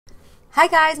Hi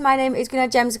guys, my name is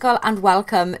Gemzicle and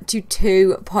welcome to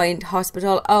 2 Point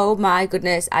Hospital. Oh my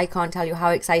goodness, I can't tell you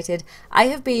how excited I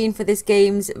have been for this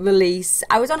game's release.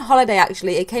 I was on holiday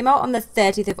actually. It came out on the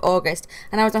 30th of August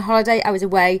and I was on holiday, I was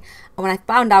away, and when I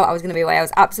found out I was going to be away, I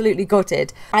was absolutely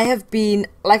gutted. I have been,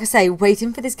 like I say,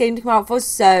 waiting for this game to come out for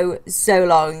so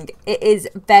long. It is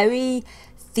very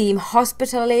theme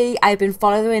hospital-y. I've been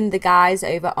following the guys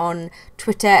over on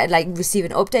Twitter and like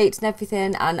receiving updates and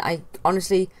everything, and I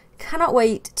honestly cannot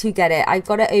wait to get it. I've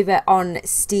got it over on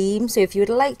Steam, so if you would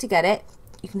like to get it,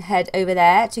 you can head over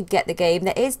there to get the game.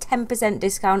 There is 10%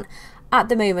 discount at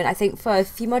the moment, I think for a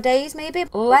few more days maybe.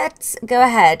 Let's go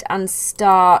ahead and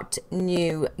start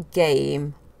new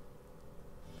game.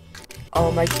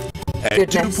 Oh my goodness.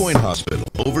 At 2 Point Hospital,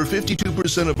 over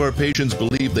 52% of our patients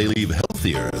believe they leave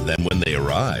healthier than when they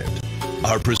arrived.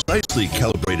 Our precisely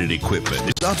calibrated equipment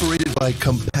is operated by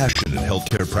compassionate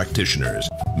healthcare practitioners,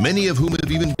 many of whom have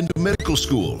even been to medical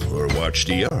school or watched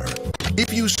ER.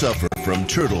 If you suffer from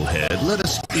turtle head, let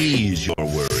us ease your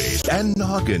worries and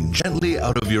noggin gently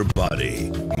out of your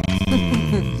body.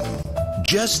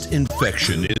 Chest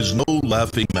infection is no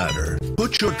laughing matter.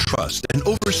 Put your trust and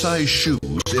oversized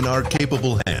shoes in our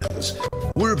capable hands.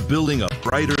 We're building a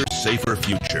brighter, safer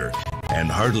future,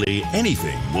 and hardly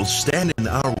anything will stand in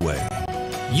our way.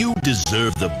 You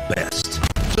deserve the best.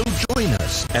 So join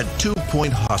us at 2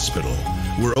 Point Hospital.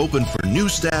 We're open for new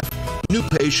staff, new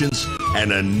patients,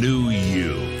 and a new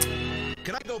you.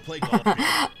 Can I go play golf?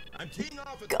 I'm teeing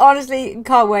off. Honestly,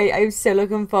 can't wait. I'm so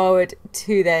looking forward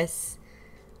to this.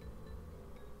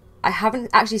 I haven't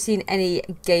actually seen any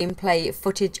gameplay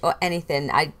footage or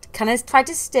anything. I kind of tried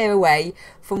to steer away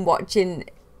from watching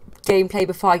gameplay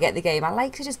before I get the game. I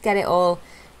like to just get it all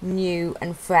new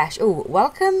and fresh. Oh,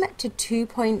 welcome to 2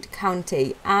 Point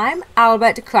County. I'm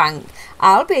Albert Crank.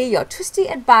 I'll be your trusty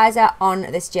advisor on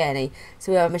this journey.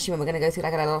 So I'm assuming we're going to go through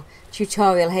like a little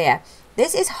tutorial here.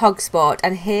 This is Hogsport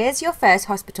and here's your first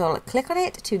hospital. Click on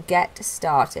it to get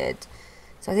started.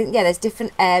 So I think, yeah, there's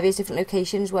different areas, different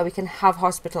locations where we can have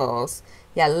hospitals.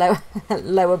 Yeah,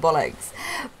 lower bullocks.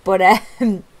 But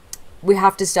we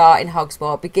have to start in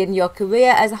Hogsport. Begin your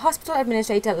career as a hospital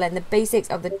administrator. Learn the basics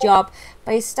of the job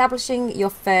by establishing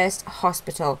your first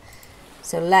hospital.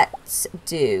 So let's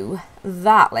do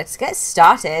that. Let's get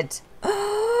started.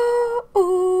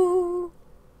 Ooh.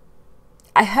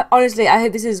 Honestly, I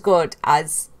hope this is as good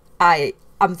as I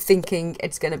am thinking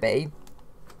it's going to be.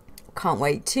 Can't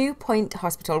wait. 2 Point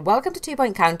Hospital. Welcome to 2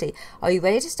 Point County. Are you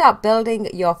ready to start building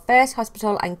your first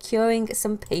hospital and curing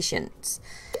some patients?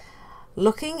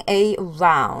 Looking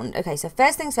around. Okay, so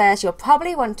first things first, you'll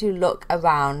probably want to look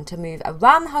around. To move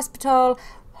around the hospital,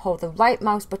 hold the right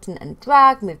mouse button and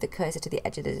drag. Move the cursor to the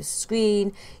edge of the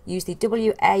screen. Use the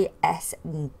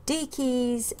WASD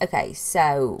keys. Okay,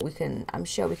 so we can, I'm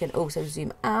sure we can also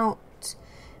zoom out.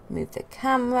 Move the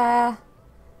camera.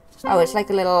 Oh, it's like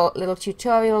a little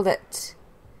tutorial that...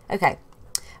 Okay.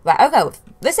 Right, okay.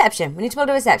 Reception. We need to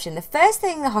build a reception. The first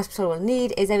thing the hospital will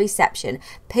need is a reception.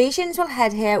 Patients will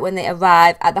head here when they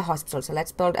arrive at the hospital. So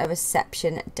let's build a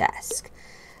reception desk.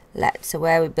 So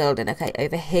where are we building? Okay,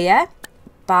 over here.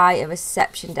 Buy a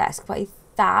reception desk for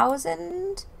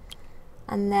 1,000.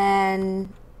 And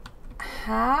then...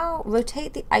 how?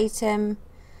 Rotate the item.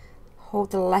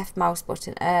 Hold the left mouse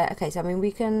button. Okay, so I mean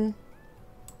we can...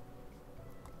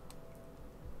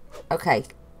 Okay,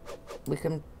 we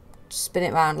can spin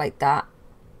it around like that.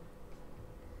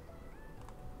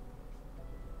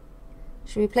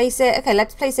 Should we place it? Okay,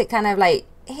 let's place it kind of like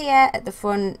here at the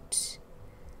front.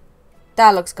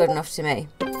 That looks good enough to me.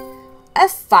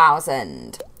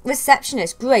 1,000.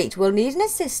 Receptionist, great. We'll need an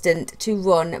assistant to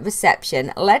run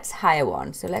reception. Let's hire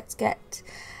one. So let's get...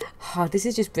 Oh, this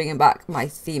is just bringing back my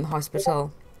theme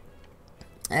hospital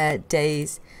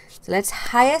days. So let's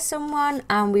hire someone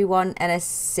and we want an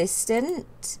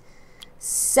assistant.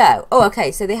 So, oh,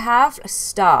 okay, so they have a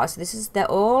star. So they're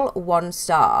all 1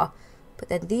 star. But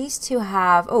then these two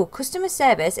have, oh, customer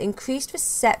service, increased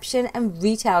reception and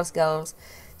retail skills.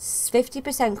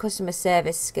 50% customer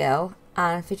service skill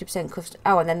and 50%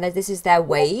 oh, and then this is their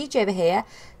wage over here.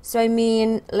 So, I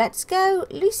mean, let's go.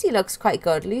 Lucy looks quite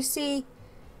good. Lucy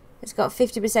has got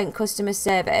 50% customer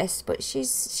service, but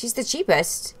she's the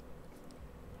cheapest.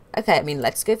 Okay, I mean,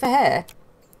 let's go for her.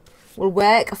 We'll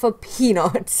work for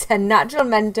peanuts. A natural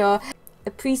mentor.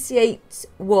 Appreciates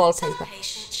wallpaper.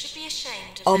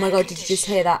 Oh my god, did you just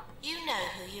hear that? You know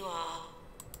who you are.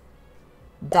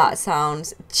 That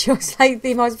sounds just like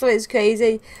the hospital. It's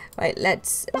crazy. Right,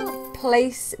 let's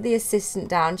place the assistant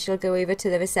down. She'll go over to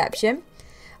the reception.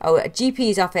 Oh, a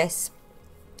GP's office.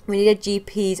 We need a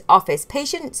GP's office.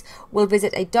 Patients will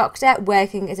visit a doctor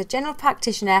working as a general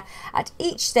practitioner. At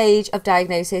each stage of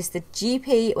diagnosis, the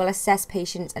GP will assess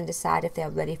patients and decide if they are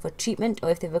ready for treatment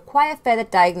or if they require further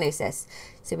diagnosis.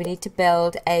 So we need to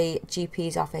build a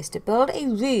GP's office. To build a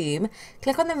room,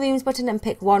 click on the rooms button and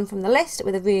pick one from the list.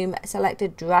 With a room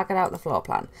selected, drag it out the floor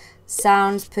plan.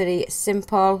 Sounds pretty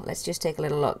simple. Let's just take a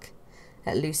little look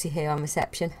at Lucy here on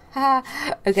reception.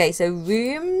 Okay, so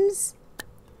rooms.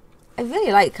 I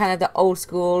really like kind of the old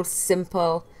school,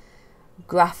 simple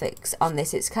graphics on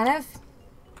this. It's kind of,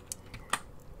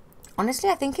 honestly,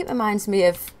 I think it reminds me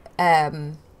of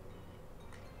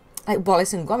like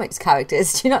Wallace and Gromit's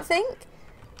characters. Do you not think?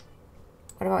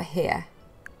 What about here?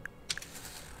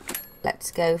 Let's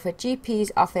go for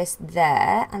GP's office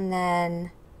there, and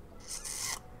then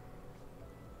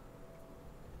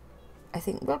I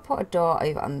think we'll put a door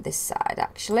over on this side,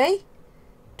 actually.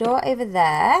 Door over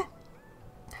there.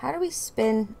 How do we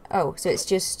spin? Oh, so it's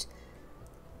just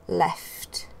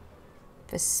left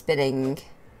for spinning.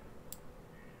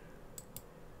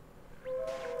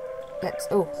 Let's,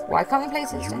 oh, why can't we place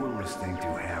his desk?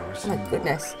 Oh my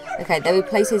goodness. Okay, then we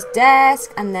place his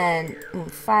desk and then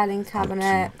filing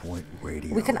cabinet.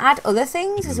 We can add other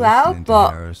things as well,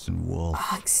 but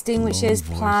extinguishers,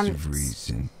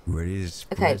 plants.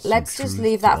 Okay, let's just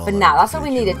leave that for now. That's all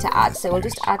we needed to add, so we'll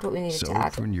just add what we needed to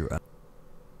add.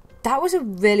 That was a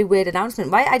really weird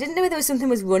announcement. Right? I didn't know if there was something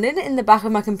was running in the back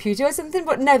of my computer or something,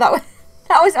 but no, that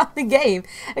was on the game.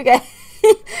 Okay,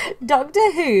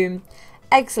 Doctor Who.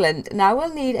 Excellent. Now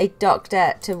we'll need a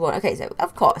doctor to run. Okay, so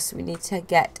of course we need to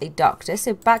get a doctor.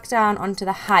 So back down onto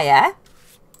the hire.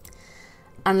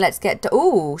 And let's get...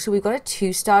 Oh, so we've got a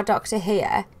 2-star doctor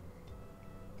here.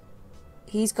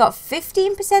 He's got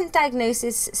 15%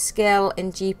 diagnosis skill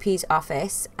in GP's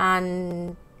office.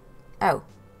 And... Oh.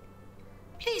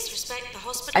 Please respect the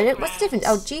hospital. What's the difference?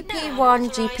 Oh,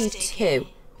 GP1,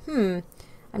 GP2.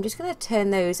 I'm just going to turn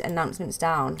those announcements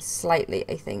down slightly,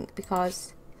 I think,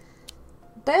 because...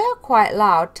 they are quite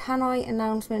loud. Tannoy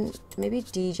announcement, maybe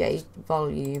DJ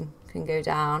volume can go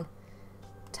down.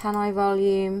 Tannoy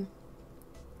volume.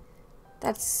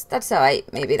 That's alright.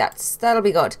 Maybe that'll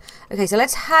be good. Okay, so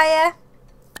let's hire.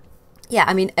 Yeah,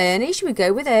 I mean Ernie. Should we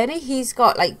go with Ernie? He's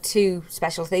got like 2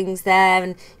 special things there,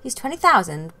 and he's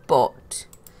 20,000. But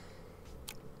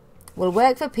will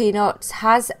work for Peanuts.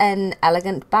 Has an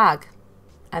elegant bag.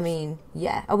 I mean,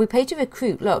 yeah. Oh, we paid to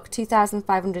recruit. Look,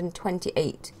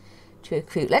 2,528. To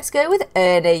recruit. Let's go with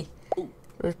Ernie.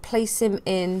 We'll place him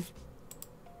in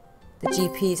the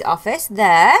GP's office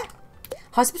there.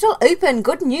 Hospital open.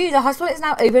 Good news. The hospital is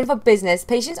now open for business.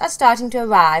 Patients are starting to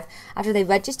arrive. After they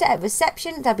register at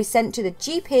reception, they'll be sent to the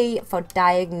GP for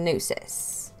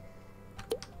diagnosis.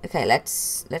 Okay,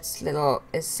 let's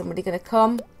is somebody gonna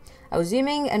come? Oh,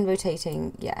 zooming and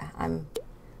rotating. Yeah,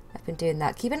 I've been doing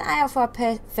that. Keep an eye out for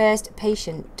our first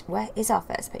patient. Where is our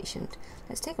first patient?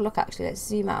 Let's take a look actually. Let's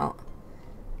zoom out.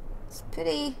 It's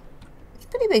pretty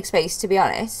big space, to be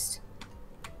honest.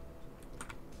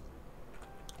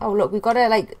 Oh look, we've got to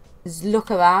like look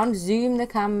around, zoom the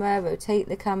camera, rotate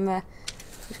the camera.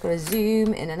 Just got to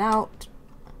zoom in and out.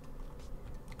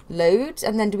 Loads,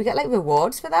 and then do we get like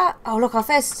rewards for that? Oh look, our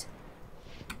first.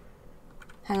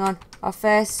 Hang on, our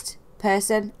first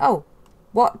person. Oh,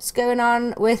 what's going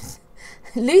on with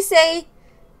Lucy?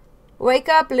 Wake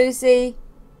up, Lucy.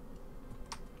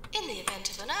 In the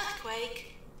event of an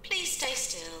earthquake, please stay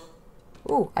still.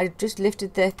 Oh, I just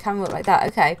lifted the camera like that.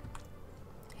 Okay.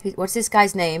 What's this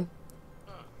guy's name?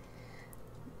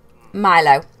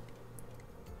 Milo.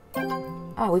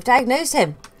 Oh, we've diagnosed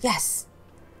him. Yes.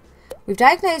 We've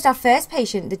diagnosed our first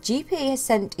patient. The GP has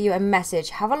sent you a message.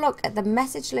 Have a look at the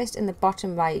message list in the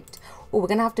bottom right. Oh, we're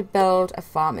going to have to build a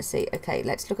pharmacy. Okay,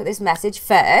 let's look at this message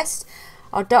first.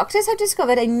 Our doctors have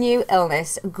discovered a new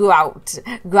illness, gout.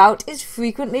 Gout is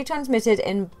frequently transmitted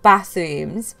in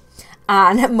bathrooms,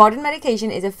 and modern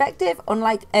medication is effective,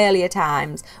 unlike earlier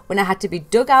times when it had to be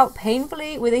dug out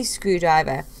painfully with a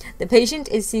screwdriver. The patient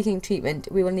is seeking treatment.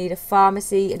 We will need a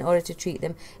pharmacy in order to treat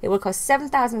them. It will cost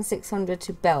 7,600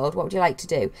 to build. What would you like to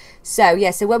do? So,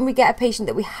 yeah, so when we get a patient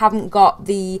that we haven't got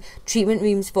the treatment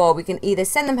rooms for, we can either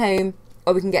send them home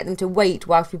or we can get them to wait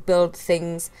whilst we build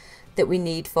things that we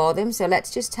need for them. So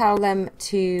let's just tell them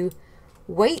to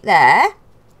wait there,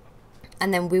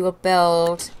 and then we will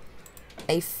build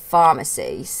a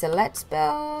pharmacy. So let's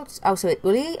build... Oh, so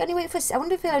will he only wait for... I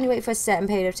wonder if he'll only wait for a certain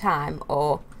period of time,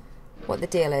 or what the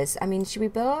deal is. I mean, should we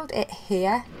build it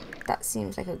here? That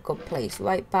seems like a good place,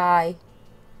 right by...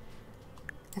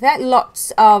 I feel like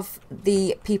lots of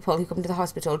the people who come to the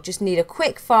hospital just need a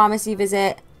quick pharmacy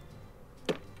visit,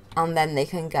 and then they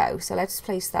can go. So let's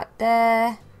place that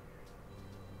there.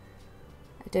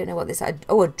 don't know what this is.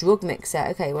 Oh, a drug mixer.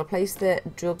 Okay, we'll place the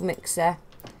drug mixer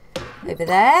over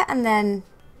there, and then...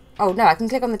 Oh, no, I can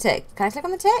click on the tick. Can I click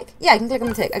on the tick? Yeah, I can click on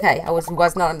the tick. Okay, I was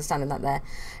not understanding that there.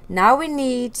 Now we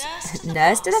need...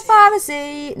 Nurse to the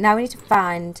pharmacy. Now we need to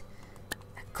find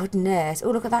a good nurse. Oh,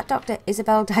 look at that doctor.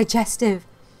 Isabel Digestive.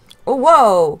 Oh,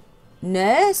 whoa.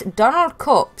 Nurse Donald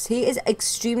Cups. He is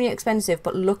extremely expensive,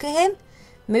 but look at him.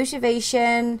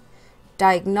 Motivation,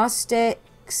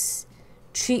 diagnostics,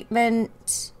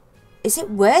 treatment. Is it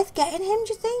worth getting him,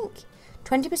 do you think?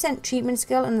 20% treatment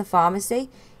skill in the pharmacy.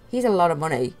 He's a lot of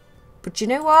money. But you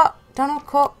know what? Donald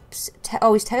Cups.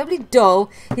 He's terribly dull.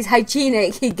 He's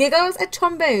hygienic. He giggles at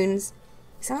trombones.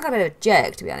 He sounds like a bit of a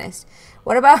jerk, to be honest.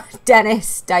 What about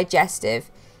Dennis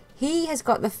Digestive? He has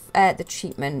got the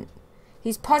treatment.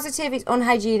 He's positive. He's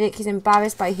unhygienic. He's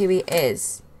embarrassed by who he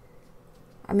is.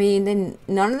 I mean, then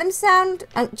none of them sound...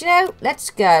 do you know?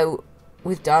 Let's go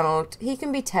with Donald. He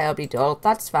can be terribly dull.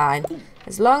 That's fine.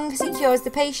 As long as he cures the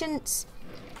patients,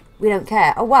 we don't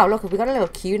care. Oh, wow. Look, have we got a little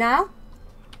queue now?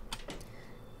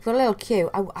 We've got a little queue.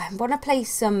 I want to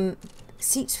place some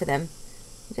seats for them.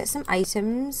 Get some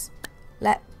items.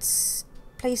 Let's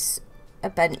place a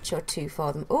bench or two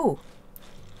for them. Oh,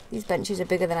 these benches are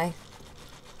bigger than I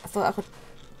thought I could.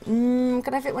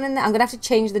 Can I fit one in there? I'm going to have to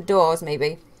change the doors,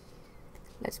 maybe.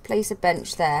 Let's place a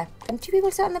bench there. Can 2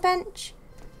 people sit on the bench?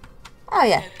 Oh,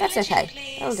 yeah. That's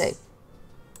okay. That'll do.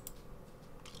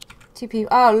 2 people.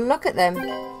 Oh, look at them.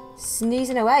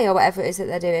 Sneezing away or whatever it is that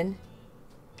they're doing.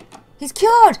 He's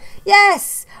cured!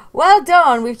 Yes! Well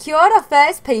done. We've cured our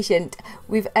first patient.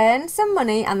 We've earned some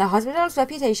money and the hospital's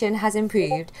reputation has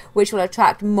improved, which will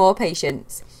attract more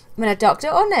patients. When a doctor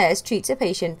or nurse treats a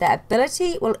patient, their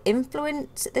ability will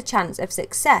influence the chance of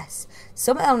success.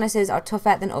 Some illnesses are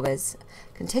tougher than others.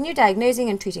 Continue diagnosing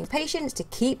and treating patients to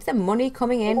keep the money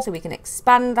coming in so we can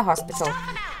expand the hospital.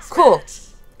 Cool.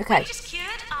 Okay.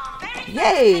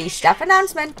 Yay! Staff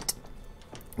announcement.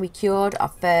 We cured our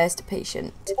first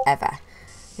patient ever.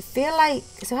 I feel like...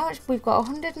 So how much? We've got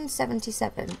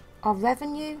 177. Our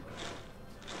revenue...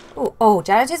 Oh,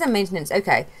 janitors and maintenance.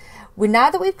 Okay.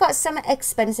 Now that we've got some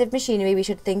expensive machinery, we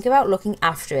should think about looking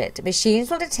after it.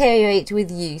 Machines will deteriorate with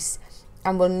use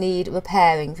and will need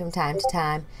repairing from time to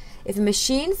time. If a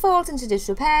machine falls into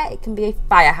disrepair, it can be a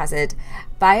fire hazard.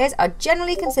 Fires are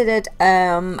generally considered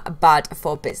bad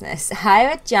for business. Hire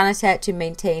a janitor to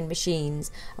maintain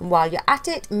machines. And while you're at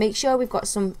it, make sure we've got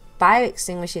some fire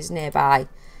extinguishers nearby.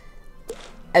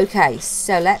 Okay,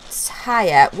 so let's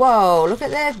hire... Whoa, look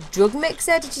at the drug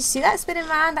mixer. Did you see that spinning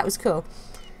around? That was cool.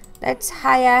 Let's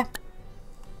hire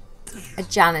a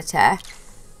janitor.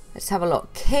 Let's have a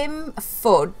look. Kim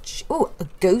Fudge. Oh, a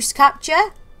ghost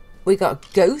capture. We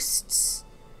got ghosts.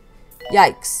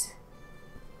 Yikes.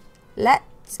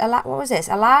 What was this?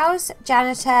 Allows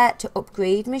janitor to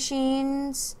upgrade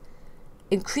machines.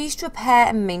 Increased repair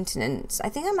and maintenance. I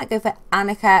think I might go for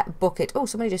Annika Bucket. Oh,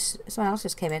 someone else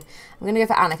just came in. I'm going to go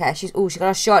for Annika. She got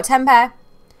a short temper.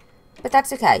 But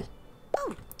that's okay.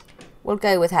 We'll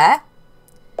go with her.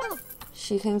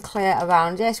 She can clear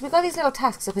around. Yes, we've got these little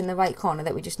tasks up in the right corner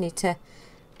that we just need to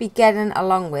be getting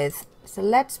along with. So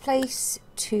let's place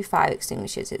 2 fire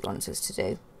extinguishers it wants us to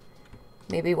do.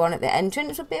 Maybe one at the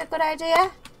entrance would be a good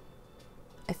idea.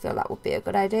 I feel that would be a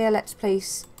good idea. Let's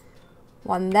place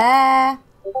one there.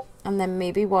 And then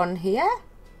maybe one here.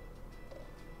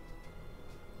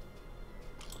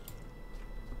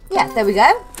 Yeah, there we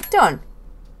go. Done.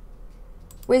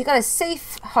 We've got a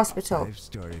safe hospital. I've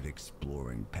started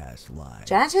exploring past lives.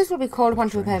 Janitors will be called upon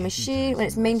to repair a machine when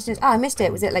it's maintenance. Oh, I missed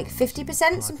it. Was it like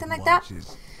 50%? Something like that?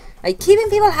 Like, keeping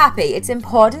people happy. It's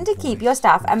important to keep your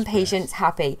staff and patients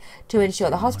happy to ensure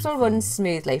the hospital runs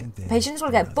smoothly. Patients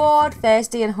will get bored,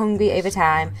 thirsty and hungry over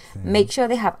time. Make sure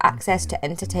they have access to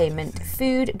entertainment,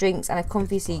 food, drinks and a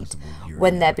comfy seat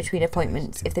when they're between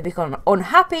appointments. If they become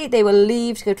unhappy, they will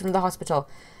leave to go to another hospital.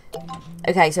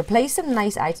 Okay, so place some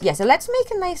nice items. Yeah, so let's make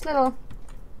a nice little...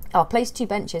 Oh, place 2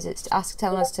 benches. It's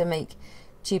telling us to make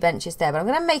 2 benches there. But I'm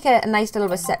going to make a nice little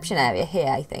reception area here,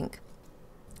 I think.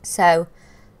 So...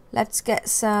 let's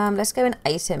go in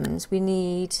items. We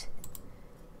need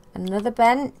another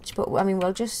bench, but I mean,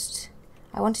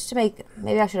 I wanted to make,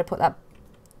 maybe I should have put that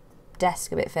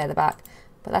desk a bit further back,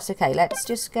 but that's okay. Let's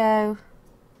just go,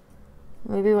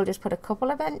 maybe we'll just put a couple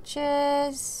of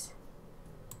benches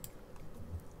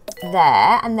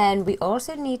there, and then we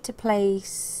also need to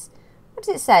place, what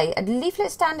does it say? A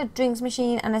leaflet stand, a drinks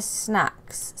machine, and a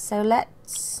snacks. So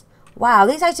let's, wow,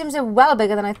 these items are well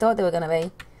bigger than I thought they were going to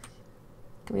be.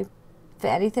 Can we fit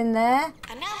anything there?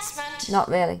 Announcement. Not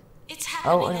really. It's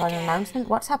happening Oh, an again. announcement?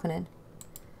 What's happening?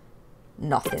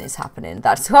 Nothing is happening.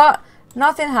 That's what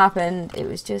Nothing happened. It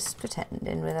was just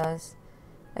pretending with us.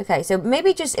 Okay, so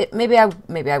maybe maybe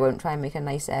I won't try and make a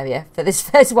nice area for this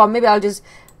first one. Maybe I'll just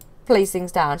place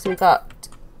things down. So we've got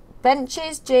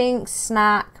benches, Jinx,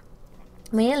 snack.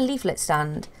 I mean, a leaflet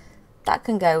stand that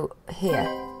can go here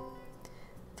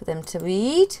for them to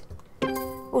read.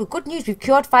 Oh, good news! We've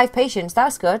cured 5 patients.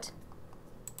 That's good.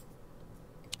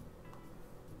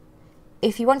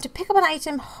 If you want to pick up an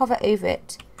item, hover over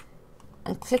it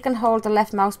and click and hold the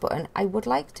left mouse button. I would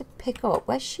like to pick up.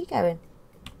 Where's she going?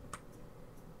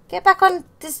 Get back on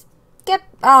this.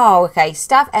 Oh, okay.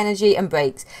 Staff energy and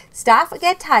breaks. Staff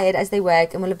get tired as they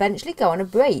work and will eventually go on a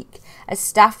break. A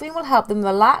staff room will help them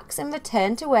relax and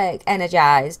return to work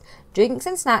energized. Drinks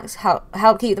and snacks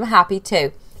help keep them happy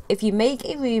too. If you make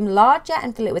a room larger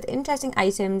and fill it with interesting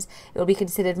items, it will be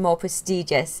considered more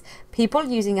prestigious. People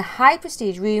using a high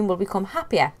prestige room will become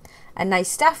happier. A nice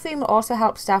staff room will also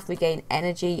help staff regain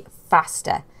energy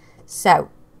faster. So,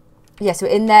 yeah, so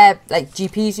in their like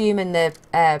GP's room and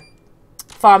the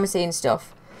pharmacy and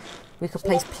stuff, we could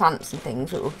place plants and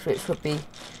things, which would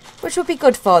be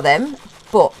good for them.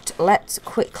 But let's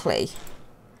quickly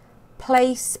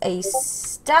place a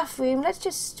staff room.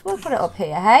 We'll put it up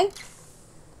here, hey?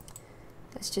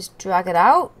 Let's just drag it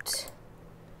out.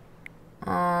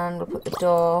 And we'll put the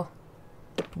door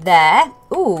there.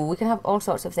 Ooh, we can have all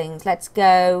sorts of things. Let's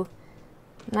go.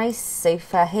 Nice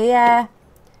sofa here.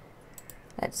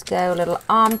 Let's go. Little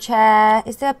armchair.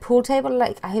 Is there a pool table?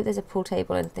 Like, I hope there's a pool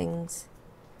table and things.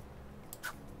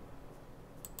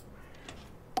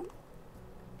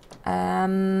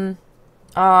 Oh,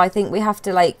 I think we have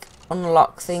to like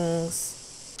unlock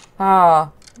things.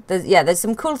 Oh, there's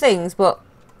some cool things, but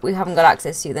we haven't got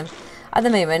access to them at the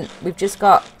moment. We've just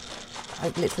got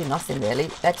like literally nothing really.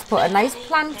 Let's put a nice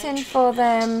plant in for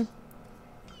them,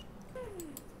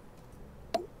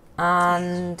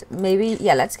 and maybe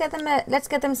let's get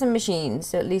them some machines,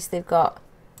 so at least they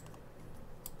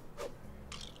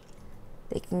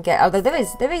can get. Although there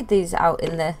is these out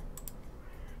in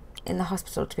the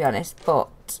hospital, to be honest,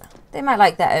 but they might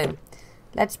like their own.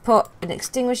 Let's put an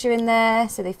extinguisher in there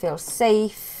so they feel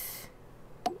safe.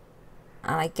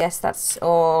 And I guess that's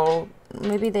all.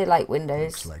 Maybe they like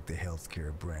windows. Looks like the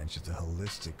healthcare branch of the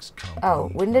holistics company. Oh,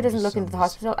 window doesn't look into the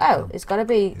hospital. Oh, it's got to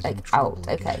be like out.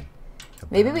 Okay.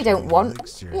 Maybe we don't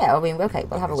want. Yeah, I mean, okay,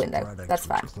 we'll have a window. That's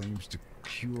fine.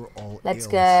 Let's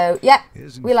go. Yeah,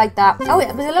 we like that. Oh,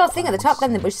 yeah, there's a little thing at the top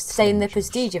then that was saying the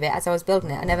prestige of it as I was building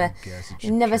it. I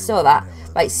never saw that.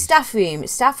 Right, staff room.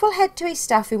 Staff will head to a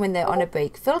staff room when they're on a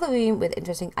break. Fill the room with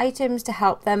interesting items to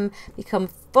help them become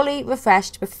fully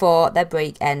refreshed before their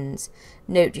break ends.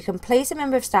 Note, you can place a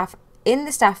member of staff in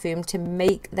the staff room to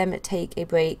make them take a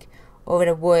break, or in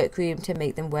a work room to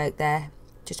make them work there.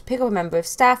 Just pick up a member of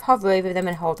staff, hover over them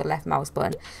and hold the left mouse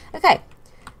button. Okay,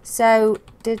 so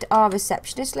did our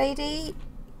receptionist lady...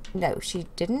 No, she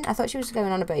didn't. I thought she was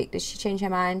going on a break. Did she change her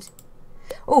mind?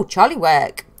 Oh, Charlie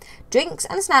work. Drinks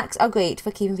and snacks are great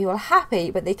for keeping people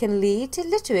happy, but they can lead to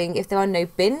littering if there are no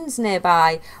bins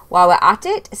nearby. While we're at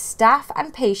it, staff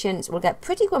and patients will get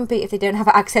pretty grumpy if they don't have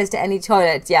access to any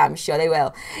toilets. Yeah, I'm sure they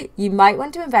will. You might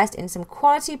want to invest in some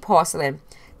quality porcelain.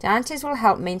 Janitors will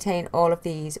help maintain all of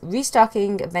these,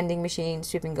 restocking vending machines,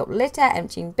 sweeping up litter,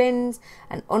 emptying bins,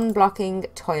 and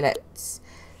unblocking toilets.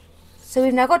 So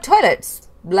we've now got toilets.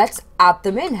 Let's add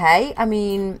them in, hey? I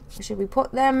mean, should we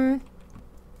put them...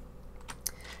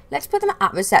 Let's put them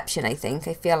at reception, I think.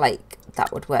 I feel like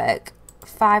that would work.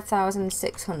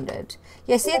 5,600.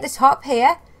 Yeah, see at the top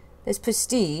here, there's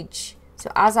prestige.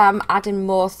 So as I'm adding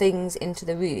more things into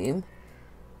the room,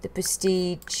 the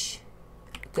prestige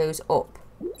goes up.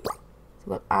 So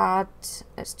we'll add,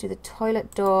 let's do the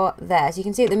toilet door there. So you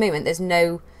can see at the moment there's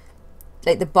no,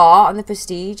 like the bar on the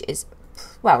prestige is,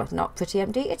 well, not pretty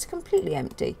empty, it's completely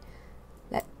empty.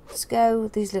 Let's go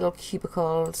these little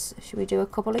cubicles. Should we do a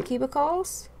couple of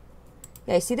cubicles?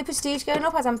 Yeah, you see the prestige going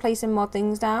up as I'm placing more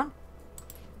things down?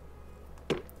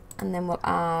 And then we'll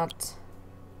add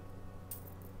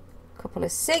a couple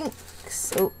of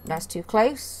sinks. Oh, that's too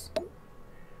close.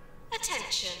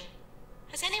 Attention.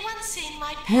 Has anyone seen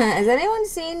my pen? Has anyone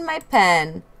seen my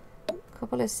pen? A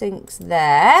couple of sinks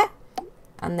there.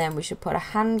 And then we should put a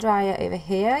hand dryer over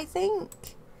here, I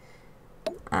think.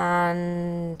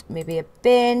 And maybe a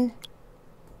bin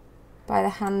by the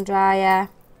hand dryer.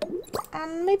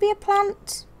 And maybe a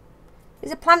plant.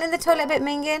 Is a plant in the toilet a bit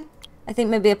minging? I think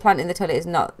maybe a plant in the toilet is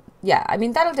not. Yeah, I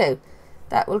mean, that'll do.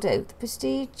 That will do. The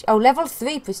prestige. Oh, level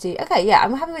 3 prestige. Okay, yeah,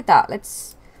 I'm happy with that.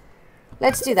 Let's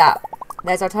do that.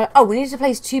 There's our toilet. Oh, we need to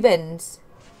place 2 bins.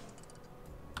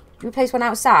 We place one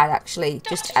outside, actually,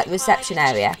 just at the reception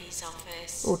area.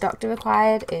 Oh, doctor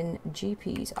required in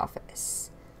GP's office.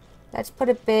 Let's put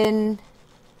a bin.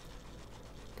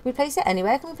 Can we place it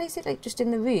anywhere? Can we place it like just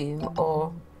in the room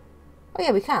or? Oh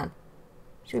yeah, we can.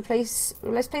 Should we place?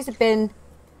 Let's place a bin.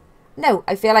 No,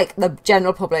 I feel like the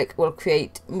general public will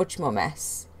create much more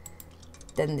mess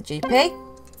than the GP.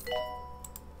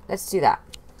 Let's do that.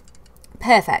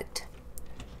 Perfect.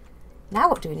 Now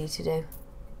what do we need to do?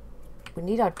 We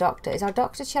need our doctor. Is our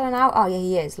doctor chilling out? Oh yeah,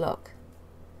 he is. Look.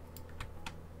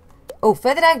 Oh,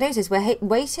 further diagnosis.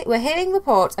 We're hearing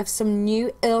reports of some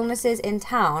new illnesses in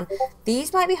town.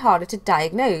 These might be harder to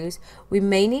diagnose. We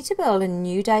may need to build a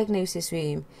new diagnosis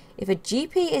room. If a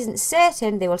GP isn't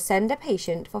certain, they will send a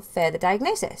patient for further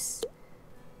diagnosis.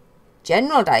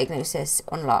 General diagnosis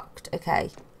unlocked. Okay.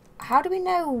 How do we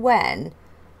know when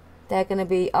they're going to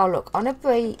be... Oh, look, on a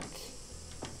break.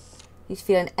 He's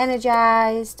feeling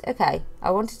energized. Okay. I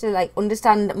wanted to, like,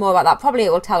 understand more about that. Probably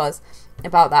it will tell us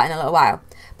about that in a little while.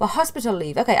 But hospital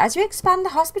leave. Okay, as you expand the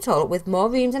hospital with more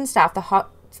rooms and staff, the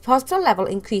hospital level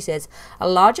increases. A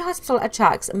larger hospital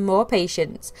attracts more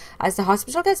patients. As the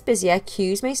hospital gets busier,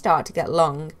 queues may start to get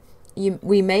long.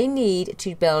 We may need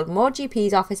to build more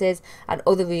GP's offices and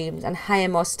other rooms and hire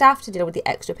more staff to deal with the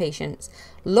extra patients.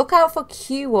 Look out for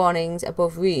queue warnings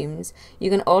above rooms. You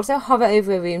can also hover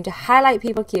over a room to highlight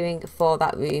people queuing for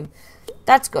that room.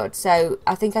 That's good. So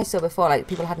I think I saw before, like,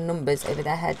 people had numbers over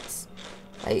their heads.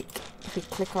 Like, if we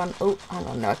click on... Oh, hang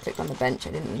on. No, I clicked on the bench.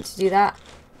 I didn't mean to do that.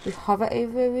 We hover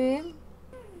over a room.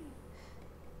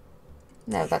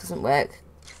 No, that doesn't work.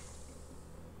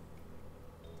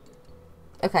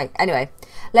 Okay, anyway.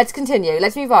 Let's continue.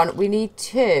 Let's move on. We need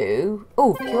to...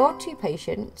 Oh, cure 2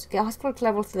 patients. Get hospital to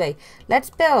level 3. Let's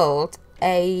build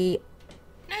a...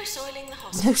 No soiling the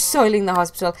hospital. No soiling the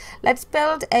hospital. Let's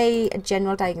build a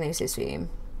general diagnosis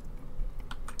room.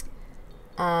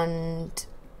 And...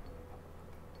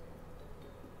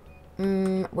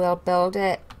 we'll build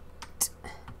it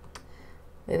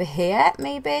over here,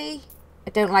 maybe. I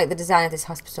don't like the design of this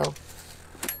hospital,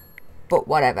 but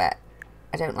whatever.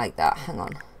 I don't like that. Hang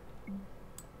on.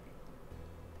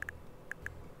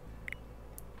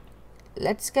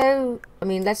 Let's go. I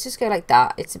mean, let's just go like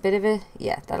that. It's a bit of a...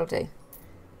 Yeah, that'll do.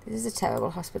 This is a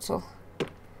terrible hospital.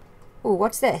 Oh,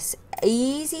 what's this?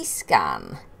 Easy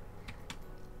scan.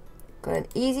 Got an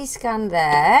easy scan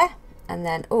there. And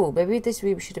then, oh, maybe this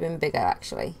room should have been bigger,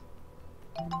 actually.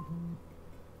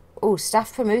 Oh,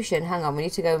 staff promotion. Hang on, we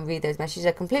need to go and read those messages.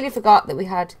 I completely forgot that we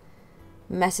had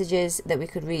messages that we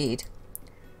could read.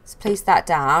 Let's place that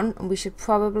down. And we should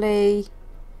probably...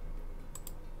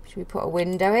 Should we put a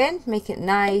window in? Make it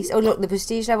nice. Oh, look, the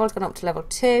prestige level's gone up to level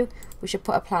 2. We should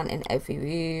put a plant in every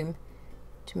room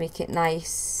to make it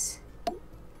nice.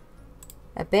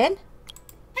 A bin?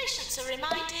 Patients are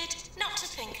reminded not to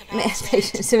think about it.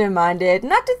 Patients are reminded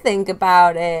not to think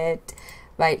about it.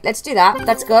 Right, let's do that.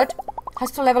 That's good.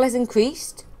 Hospital level has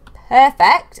increased.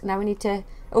 Perfect. Now we need to...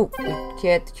 Oh,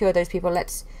 we cured those people.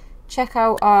 Let's check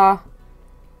out our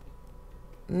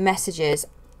messages.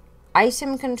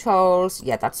 Item controls.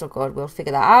 Yeah, that's all good. We'll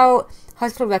figure that out.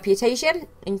 Hospital reputation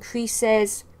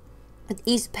increases with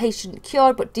each patient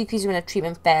cured, but decreases when a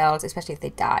treatment fails, especially if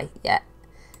they die. Yeah.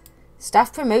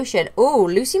 Staff promotion. Oh,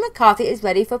 Lucy McCarthy is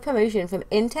ready for promotion from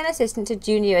intern assistant to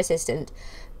junior assistant.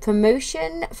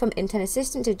 Promotion from intern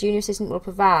assistant to junior assistant will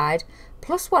provide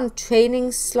 +1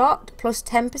 training slot, plus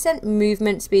 10%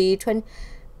 movement speed.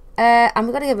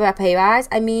 I'm going to give her a pay rise.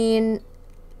 I mean,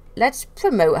 let's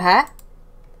promote her.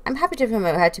 I'm happy to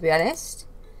promote her, to be honest.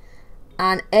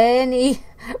 And any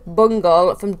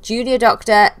bungle from junior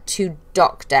doctor to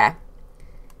doctor.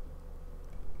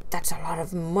 That's a lot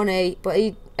of money, but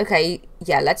okay,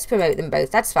 yeah, let's promote them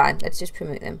both. That's fine. Let's just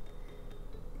promote them.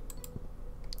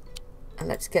 And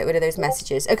let's get rid of those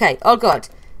messages. Okay, all good.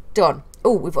 Done.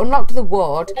 Oh, we've unlocked the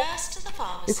ward. Nurse to the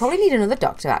pharmacy. We probably need another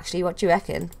doctor, actually. What do you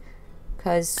reckon?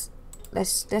 Because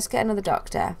let's get another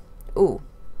doctor. Oh.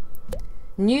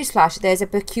 Newsflash, there's a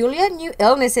peculiar new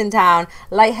illness in town,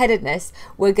 lightheadedness.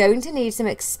 We're going to need some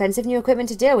expensive new equipment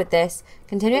to deal with this.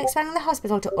 Continue expanding the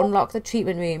hospital to unlock the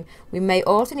treatment room. We may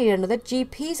also need another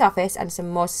GP's office and some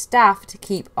more staff to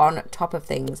keep on top of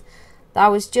things. That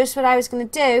was just what I was going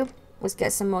to do, was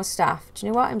get some more staff. Do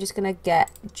you know what? I'm just going to get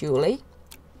Julie.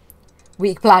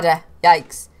 Weak bladder.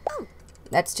 Yikes.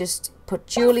 Let's just put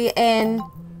Julie in.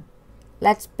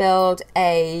 Let's build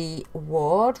a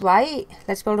ward, right?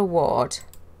 Let's build a ward.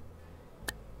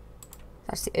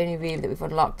 That's the only room that we've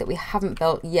unlocked that we haven't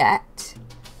built yet.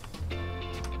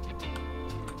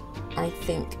 I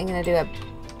think I'm going to do a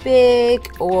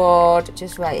big ward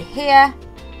just right here.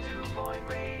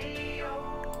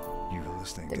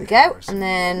 There we go. And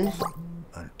then...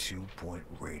 on 2-point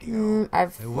radio. radio. I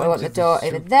want the door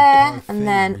over there, and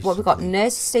then what we've got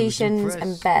nurse stations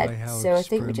and beds. So I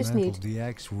think we just need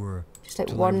just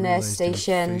like one nurse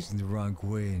station. Do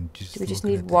we just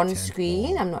need one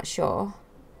screen? I'm not sure.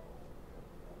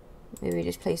 Maybe we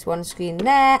just place one screen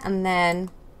there, and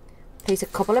then place a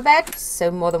couple of beds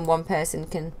so more than one person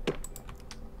can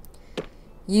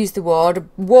use the ward. A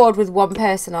ward with one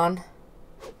person on.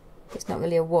 It's not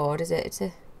really a ward, is it? It's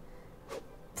a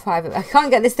private. I can't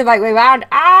get this the right way around.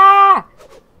 Ah!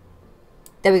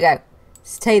 There we go.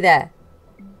 Stay there.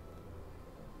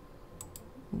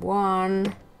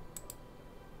 1,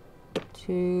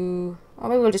 2. Oh,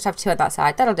 maybe we'll just have 2 on that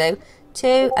side. That'll do.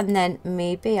 2, and then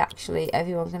maybe actually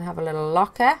everyone can have a little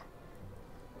locker.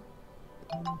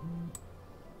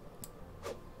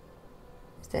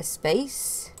 Is there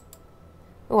space?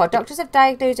 Oh, our doctors have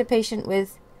diagnosed a patient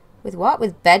with what?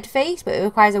 With bed face, but it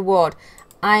requires a ward.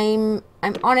 I'm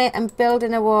on it. I'm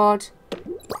building a ward.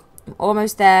 I'm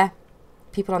almost there.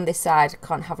 People on this side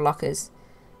can't have lockers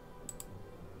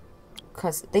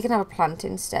because they can have a plant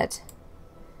instead.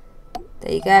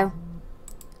 There you go.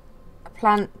 A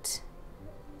plant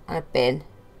and a bin.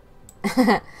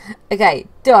 Okay,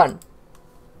 done.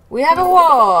 We have a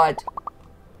ward.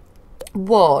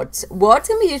 Wards. Wards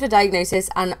can be used for diagnosis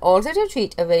and also to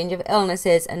treat a range of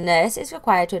illnesses. A nurse is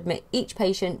required to admit each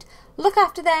patient, look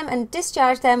after them and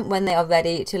discharge them when they are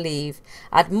ready to leave.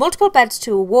 Add multiple beds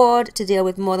to a ward to deal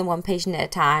with more than one patient at a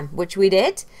time, which we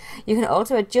did. You can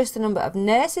also adjust the number of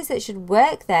nurses that should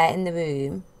work there in the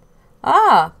room.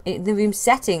 In the room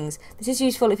settings. This is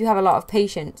useful if you have a lot of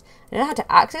patients. I don't know how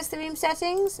to access the room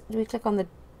settings. Do we click on the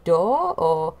door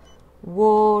or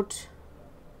ward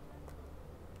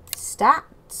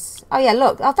stats? Oh yeah,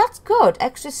 look. Oh, that's good.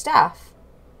 Extra staff.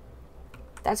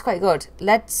 That's quite good.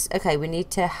 Okay, we need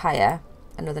to hire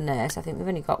another nurse. I think we've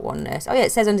only got one nurse. Oh yeah,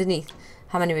 it says underneath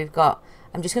how many we've got.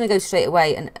 I'm just going to go straight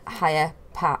away and hire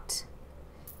Pat.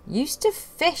 Used to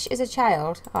fish as a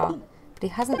child. Oh, but he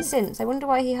hasn't since. I wonder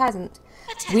why he hasn't.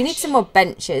 Attention. We need some more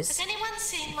benches. Has anyone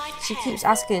seen my pen? She keeps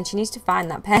asking. She needs to find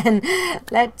that pen.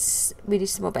 We need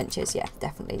some more benches. Yeah,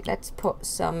 definitely. Let's put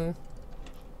some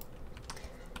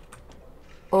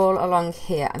all along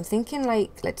here. I'm thinking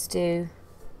like, let's do...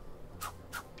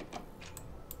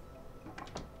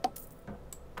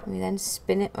 We then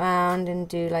spin it round and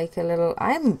do like a little...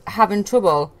 I'm having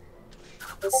trouble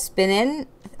spinning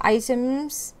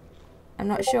items. I'm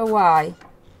not sure why.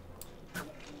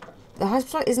 The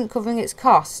hospital isn't covering its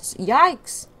costs.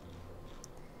 Yikes.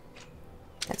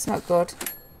 That's not good.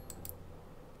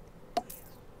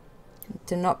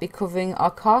 To not be covering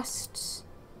our costs.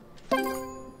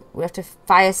 We have to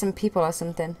fire some people or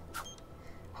something.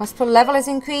 Hospital level is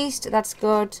increased. That's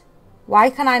good. Why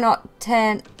can I not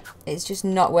turn... It's just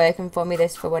not working for me,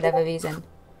 this, for whatever reason.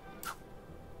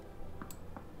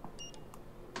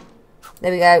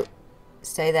 There we go.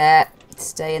 Stay there.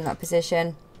 Stay in that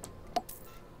position.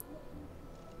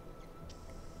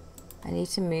 I need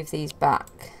to move these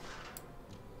back.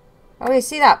 Oh, you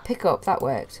see that? Pick up. That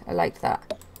worked. I like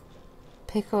that.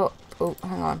 Pick up. Oh,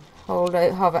 hang on.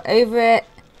 Hover over it.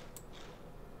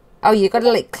 Oh, you got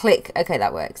to like click. Okay,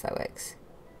 that works. That works.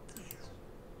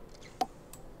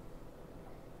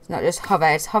 It's not just hover.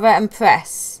 It's hover and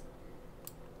press.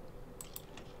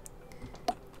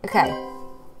 Okay.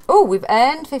 Oh, we've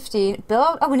earned 15.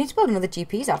 Build. Oh, we need to build another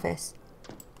GP's office.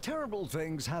 Terrible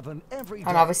things happen every day.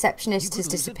 And our receptionist has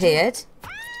disappeared.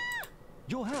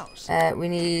 Your house. We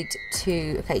need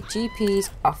to... Okay, GP's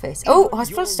office. Oh,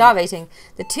 hospital star rating.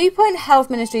 The 2-Point Health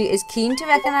Ministry is keen to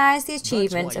recognise the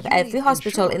achievements of every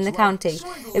hospital in the county.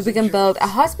 If we can build a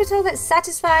hospital that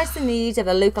satisfies the needs of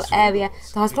the local area,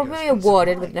 the hospital will be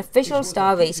awarded with an official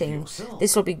star rating.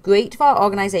 This will be great for our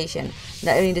organisation.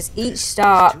 Not only does each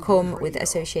star come with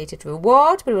associated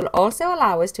reward, but it will also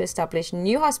allow us to establish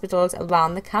new hospitals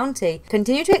around the county.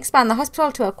 Continue to expand the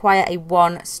hospital to acquire a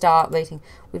 1-star rating.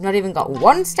 We've not even got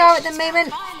 1 star at the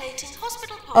moment.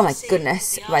 Oh my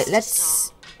goodness. Right,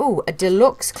 let's... Oh, a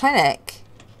deluxe clinic.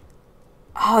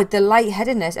 Oh, the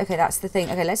lightheadedness. Okay, that's the thing.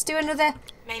 Okay, let's do another...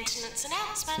 Maintenance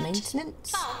announcement.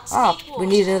 Maintenance? Oh, we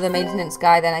need another maintenance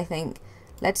guy then, I think.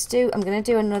 Let's do... I'm going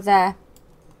to do another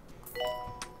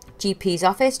GP's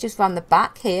office just round the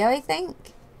back here, I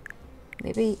think.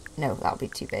 Maybe... No, that'll be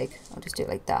too big. I'll just do it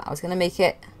like that. I was going to make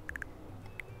it...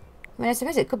 I mean, I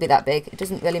suppose it could be that big. It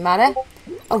doesn't really matter.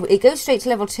 Oh, it goes straight to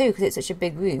level 2 because it's such a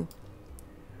big room.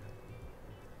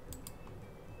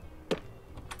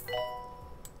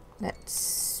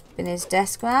 Let's spin his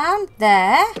desk round.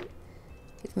 There.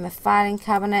 Give him a filing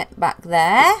cabinet back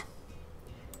there.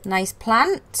 Nice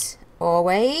plant.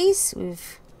 Always. We're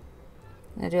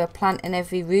going to do a plant in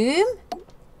every room.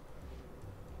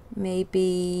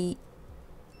 Maybe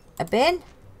a bin.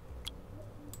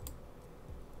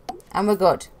 And we're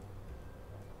good.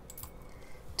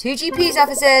 2 GP's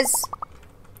officers.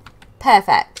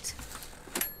 Perfect.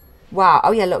 Wow.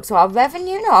 Oh yeah, look. So our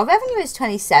revenue, no, our revenue is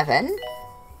 27.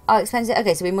 Our expenses,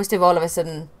 okay, so we must have all of a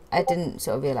sudden, I didn't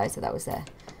sort of realise that that was there.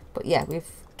 But yeah, we've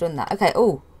done that. Okay,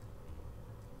 oh.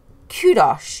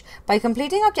 Kudos. By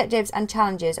completing objectives and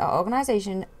challenges, our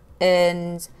organisation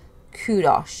earns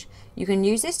kudos. You can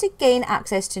use this to gain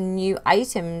access to new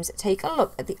items. Take a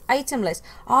look at the item list.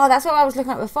 Oh, that's what I was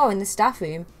looking at before in the staff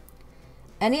room.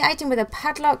 Any item with a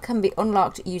padlock can be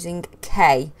unlocked using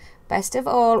K. Best of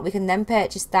all, we can then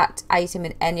purchase that item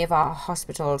in any of our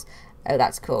hospitals. Oh,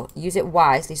 that's cool. Use it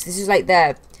wisely. So this is like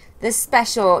the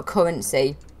special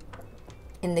currency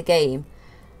in the game.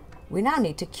 We now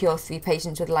need to cure 3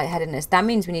 patients with lightheadedness. That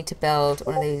means we need to build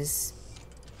one of these.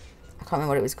 I can't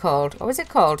remember what it was called. What was it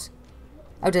called?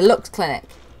 Oh, deluxe clinic.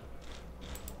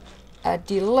 A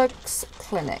deluxe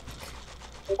clinic.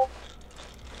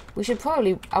 We should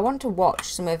probably... I want to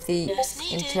watch some of the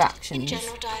interactions.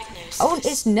 Oh,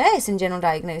 it's nurse in general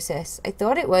diagnosis. I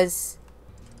thought it was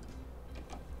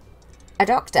a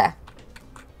doctor.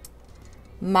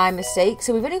 My mistake.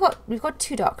 So we've got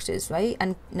 2 doctors, right?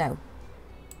 And no.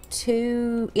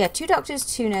 2 doctors,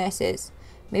 2 nurses.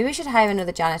 Maybe we should hire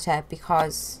another janitor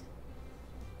because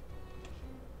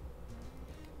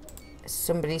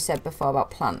somebody said before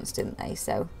about plants, didn't they?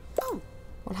 So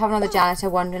we'll have another janitor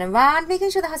wandering around,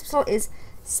 making sure the hospital is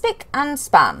spick and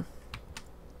span.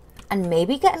 And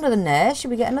maybe get another nurse.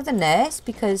 Should we get another nurse?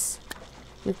 Because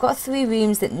we've got 3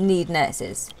 rooms that need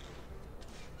nurses.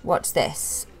 What's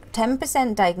this?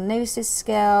 10% diagnosis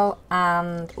skill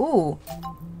and... ooh.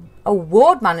 Oh,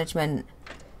 ward management.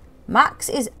 Max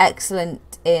is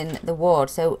excellent in the ward.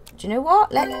 So, do you know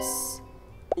what? Let's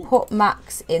put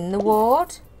Max in the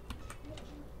ward.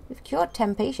 We've cured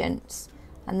 10 patients.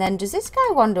 And then, does this guy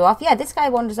wander off? Yeah, this guy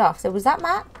wanders off. So, was that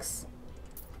Max?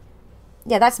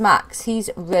 Yeah, that's Max.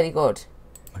 He's really good.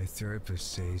 My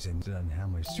therapist says how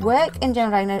much work in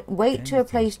general diagnosis. Wait to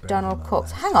replace Donald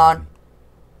Cups. Hang on.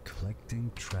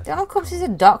 Donald Cups is a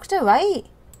doctor, right?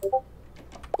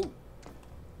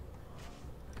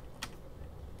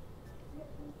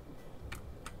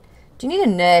 Do you need a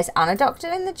nurse and a doctor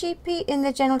in the GP, in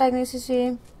the general diagnosis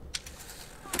room?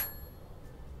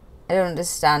 I don't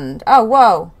understand. Oh,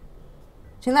 whoa.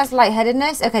 Do you think that's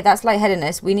lightheadedness? Okay, that's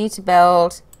lightheadedness. We need to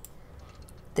build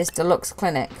this deluxe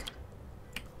clinic.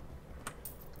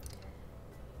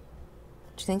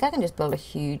 Do you think I can just build a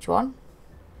huge one?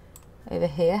 Over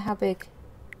here, how big?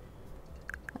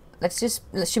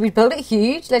 Should we build it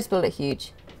huge? Let's build it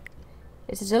huge.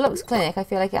 It's a deluxe clinic. I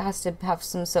feel like it has to have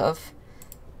some sort of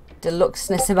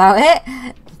deluxeness about it.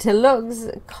 Deluxe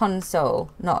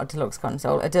console. Not a deluxe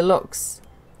console. A deluxe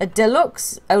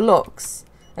Olux.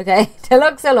 Okay,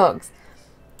 deluxe Olux.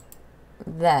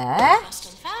 There.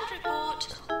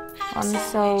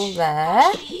 Console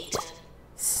there.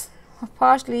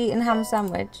 Partially eaten ham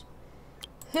sandwich.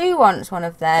 Who wants one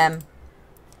of them?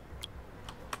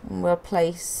 And we'll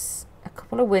place a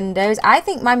couple of windows. I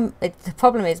think the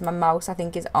problem is my mouse, I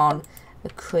think, is on a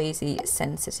crazy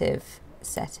sensitive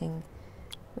setting,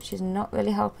 which is not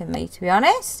really helping me, to be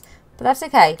honest. But that's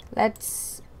okay.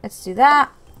 Let's do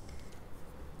that.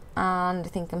 And I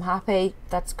think I'm happy.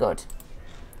 That's good.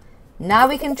 Now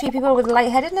we can treat people with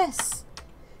lightheadedness.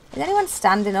 Is anyone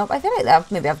standing up? I feel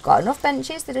like maybe I've got enough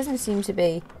benches. There doesn't seem to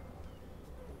be.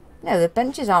 No, the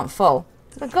benches aren't full.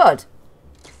 They're good.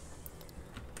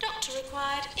 Doctor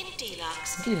required in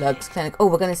Deluxe. Deluxe clinic. Oh,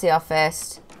 we're going to see our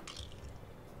first.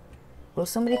 Will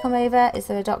somebody come over? Is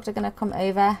there a doctor going to come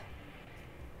over?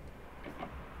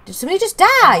 Did somebody just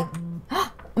die?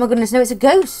 Oh my goodness, no, it's a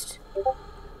ghost.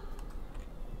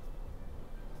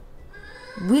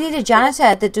 We need a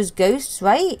janitor that does ghosts,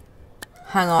 right?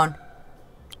 Hang on.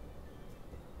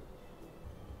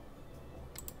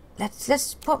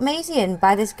 Let's put Maisie in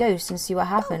by this ghost and see what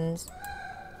happens.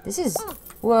 This is...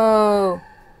 whoa.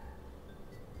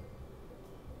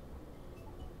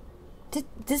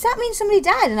 Does that mean somebody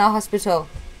died in our hospital?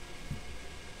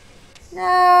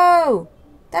 No.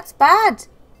 That's bad.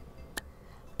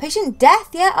 Patient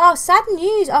death, yeah. Oh, sad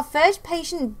news. Our first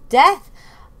patient death.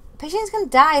 Patients can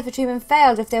die if a treatment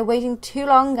fails, if they're waiting too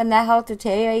long and their health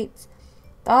deteriorates.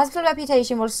 The hospital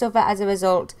reputation will suffer as a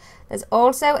result. There's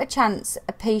also a chance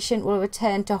a patient will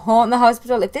return to haunt the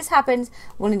hospital. If this happens,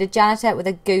 we'll need a janitor with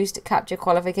a ghost capture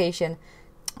qualification.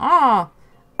 Oh,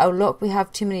 look, we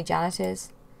have too many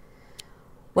janitors.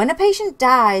 When a patient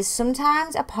dies,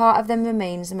 sometimes a part of them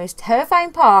remains. The most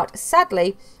terrifying part,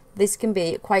 sadly, this can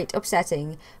be quite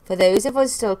upsetting for those of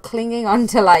us still clinging on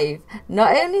to life.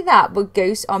 Not only that, but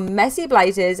ghosts are messy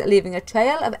blighters, leaving a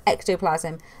trail of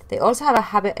ectoplasm. They also have a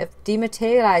habit of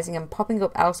dematerializing and popping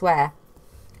up elsewhere.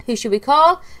 Who should we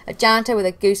call? A janitor with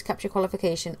a ghost capture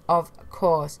qualification, of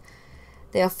course.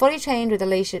 They are fully trained with a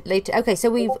later. Okay,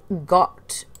 so we've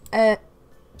got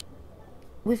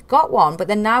one, but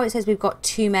then now it says we've got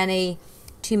too many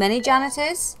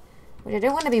janitors, which I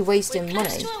don't want to be wasting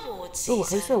money. Oh,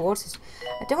 close to awards.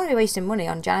 I don't want to be wasting money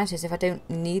on janitors if I don't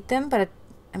need them, but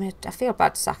I mean, I feel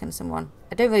bad sacking someone.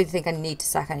 I don't really think I need to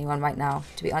sack anyone right now,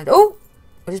 to be honest. Oh,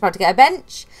 we're just about to get a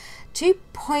bench. 2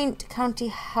 Point County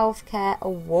Healthcare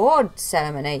Award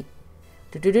Ceremony.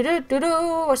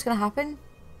 What's going to happen?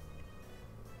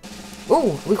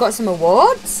 Oh, we got some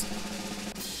awards.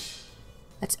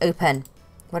 Let's open.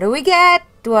 What do we get?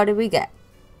 What do we get?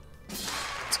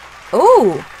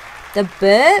 Oh, the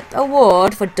Burp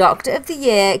Award for Doctor of the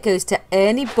Year goes to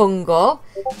Ernie Bungle.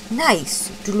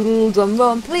 Nice. Drum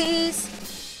roll, please.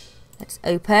 Let's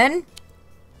open.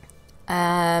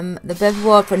 The Burp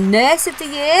Award for Nurse of the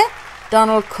Year,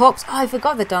 Donald Cups. Oh, I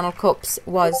forgot that Donald Cups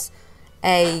was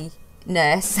a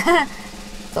nurse.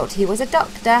 Thought he was a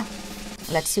doctor.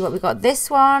 Let's see what we got this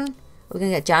one. We're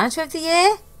going to get Janitor of the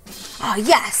Year. Oh,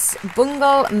 yes.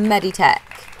 Bungle Meditech.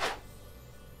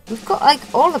 We've got, like,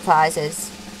 all the prizes.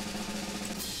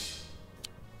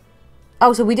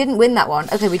 Oh, so we didn't win that one.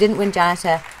 Okay, we didn't win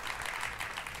Janitor.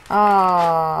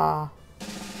 Oh.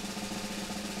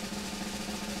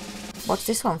 What's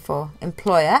this one for?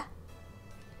 Employer.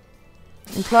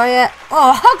 Employer.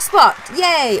 Oh, Hogspot.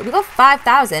 Yay. We got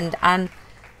 5,000 and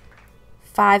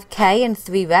 5k and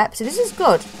 3 reps. So this is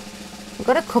good. We've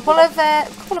got a couple of well,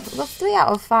 3 out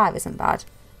of 5 isn't bad.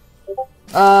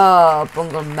 Oh,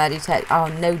 Bungle Meditech. Oh,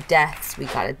 no deaths. We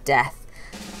got a death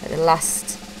at the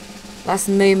last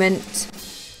moment.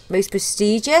 Most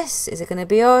prestigious. Is it going to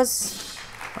be us?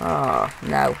 Oh,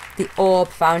 no. The Orb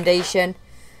Foundation.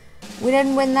 We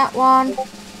didn't win that one.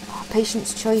 Oh,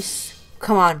 Patient's Choice.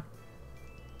 Come on.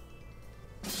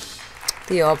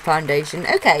 The Orb Foundation.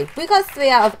 Okay, we got 3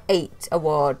 out of 8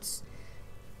 awards.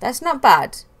 That's not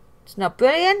bad. It's not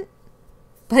brilliant,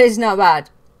 but it's not bad.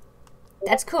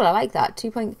 That's cool. I like that.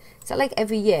 2 point. Is that like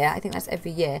every year? I think that's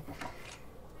every year.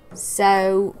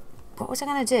 So, what was I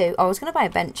going to do? Oh, I was going to buy a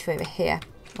bench for over here.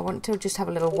 I want to just have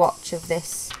a little watch of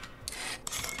this.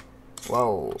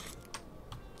 Whoa.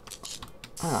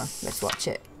 Hang on, let's watch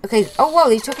it. Okay. Oh, whoa,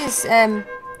 he took his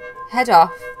head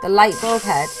off. The light bulb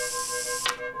head.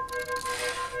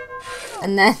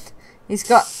 And then he's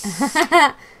got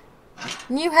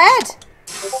new head.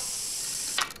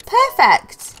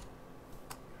 Perfect.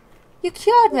 You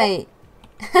cured me.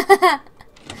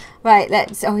 Right,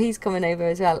 let's... Oh, he's coming over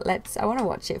as well. Let's... I want to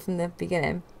watch it from the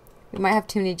beginning. We might have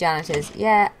too many janitors.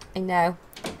 Yeah, I know.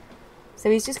 So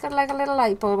he's just got like a little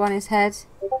light bulb on his head.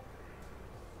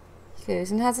 He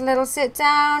goes and has a little sit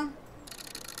down.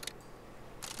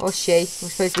 Or she. I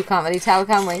suppose we can't really tell,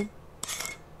 can we?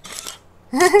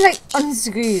 Like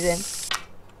unscrews him.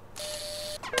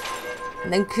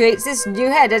 And then creates this new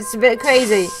head. It's a bit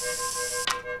crazy.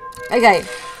 Okay.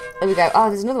 There we go. Oh,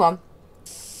 there's another one.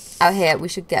 Out here. We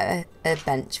should get a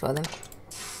bench for them.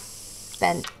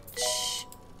 Bench.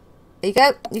 There you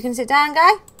go. You can sit down,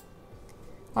 guy.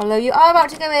 Although you are about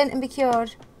to go in and be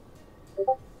cured.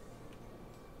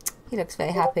 He looks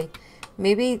very happy.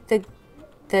 Maybe the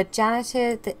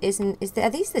janitor that isn't... Are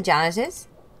these the janitors?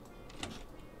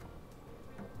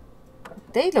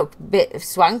 They look a bit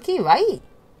swanky, right?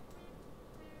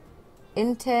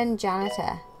 Intern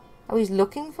janitor. Oh, he's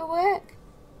looking for work?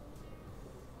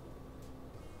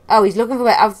 Oh, he's looking for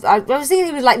work. I was thinking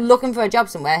he was like looking for a job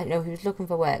somewhere. No, he was looking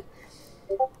for work.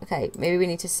 Okay, maybe we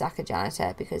need to sack a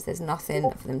janitor because there's nothing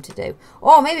for them to do.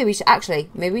 Or maybe we should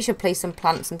maybe we should place some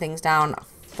plants and things down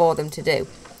for them to do.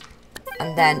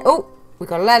 And then, oh, we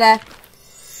got a letter.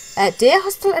 Dear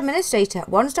Hospital Administrator,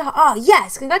 1-star... Oh,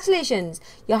 yes, congratulations.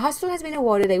 Your hospital has been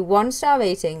awarded a 1-star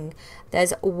rating.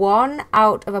 There's 1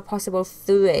 out of a possible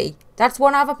 3. That's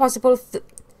 1 out of a possible...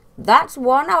 That's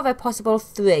 1 out of a possible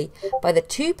 3 by the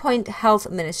 2 Point Health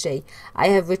Ministry. I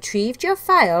have retrieved your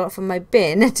file from my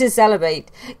bin to celebrate.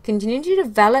 Continue to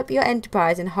develop your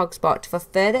enterprise in Hogspot for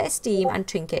further esteem and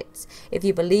trinkets if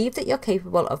you believe that you're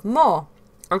capable of more.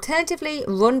 Alternatively,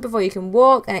 run before you can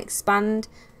walk and expand...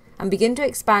 and begin to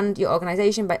expand your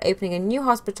organisation by opening a new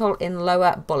hospital in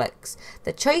Lower Bullocks.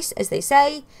 The choice, as they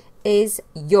say, is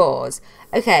yours.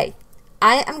 Okay,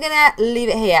 I am going to leave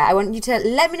it here. I want you to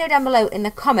let me know down below in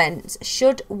the comments,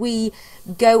 should we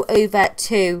go over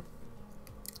to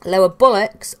Lower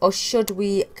Bullocks or should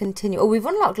we continue? Oh, we've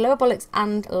unlocked Lower Bullocks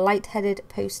and Lightheaded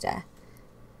Poster.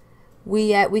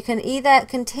 we can either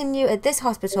continue at this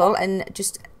hospital and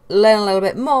just learn a little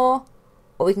bit more,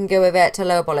 or we can go over to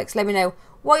Lower Bullocks. Let me know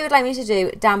what you would like me to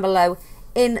do down below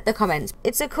in the comments.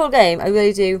 It's a cool game. I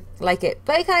really do like it.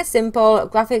 Very kind of simple.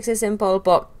 Graphics are simple,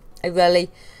 but I really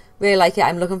like it.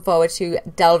 I'm looking forward to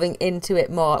delving into it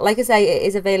more. Like I say, it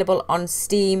is available on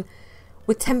Steam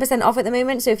with 10% off at the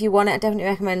moment, so if you want it, I definitely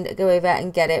recommend go over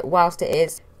and get it whilst it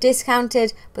is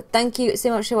discounted. But thank you so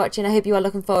much for watching. I hope you are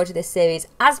looking forward to this series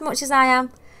as much as I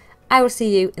am. I will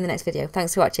see you in the next video.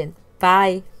 Thanks for watching.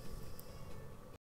 Bye.